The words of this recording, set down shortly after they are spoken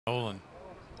Oakland.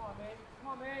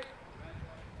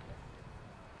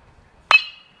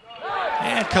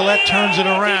 And Collette turns it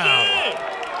around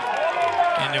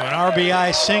into an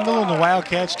RBI single, and the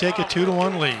Wildcats take a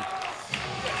 2-1 lead.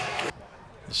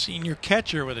 The senior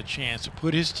catcher with a chance to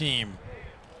put his team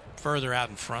further out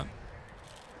in front.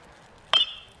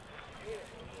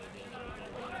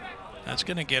 That's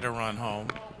going to get a run home.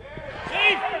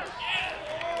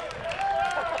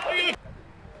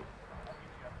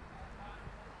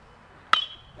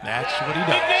 That's what he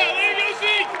does.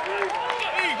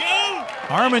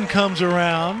 Harmon comes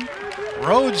around.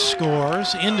 Rhodes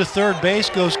scores. Into third base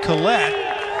goes Collette.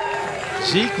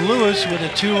 Zeke Lewis with a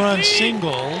 2-run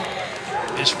single.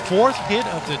 His 4th hit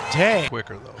of the day.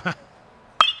 Quicker, though.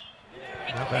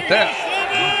 How about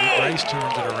that? Grace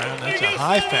turns it around. That's a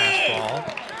high fastball.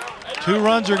 2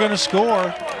 runs are going to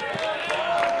score.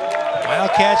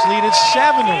 Wildcats lead it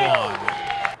 7-1.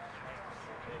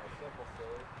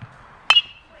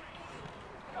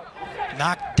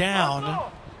 Knocked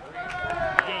down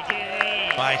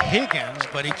by Higgins,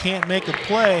 but he can't make a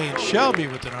play. And Shelby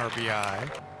with an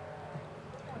RBI.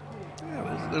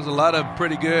 Yeah, there's a lot of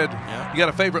pretty good. Yeah. You got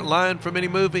a favorite line from any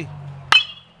movie?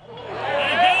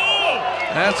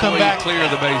 That's how you clear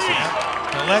the bases.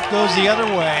 Collette goes the other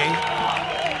way.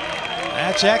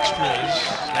 That's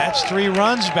extras. That's 3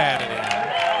 runs batted in.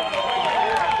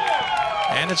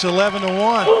 And it's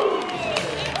 11-1.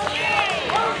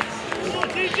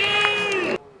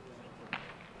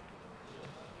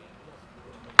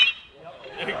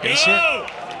 Base hit.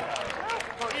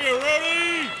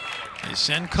 They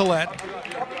send Collette.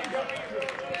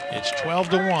 It's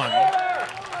 12-1.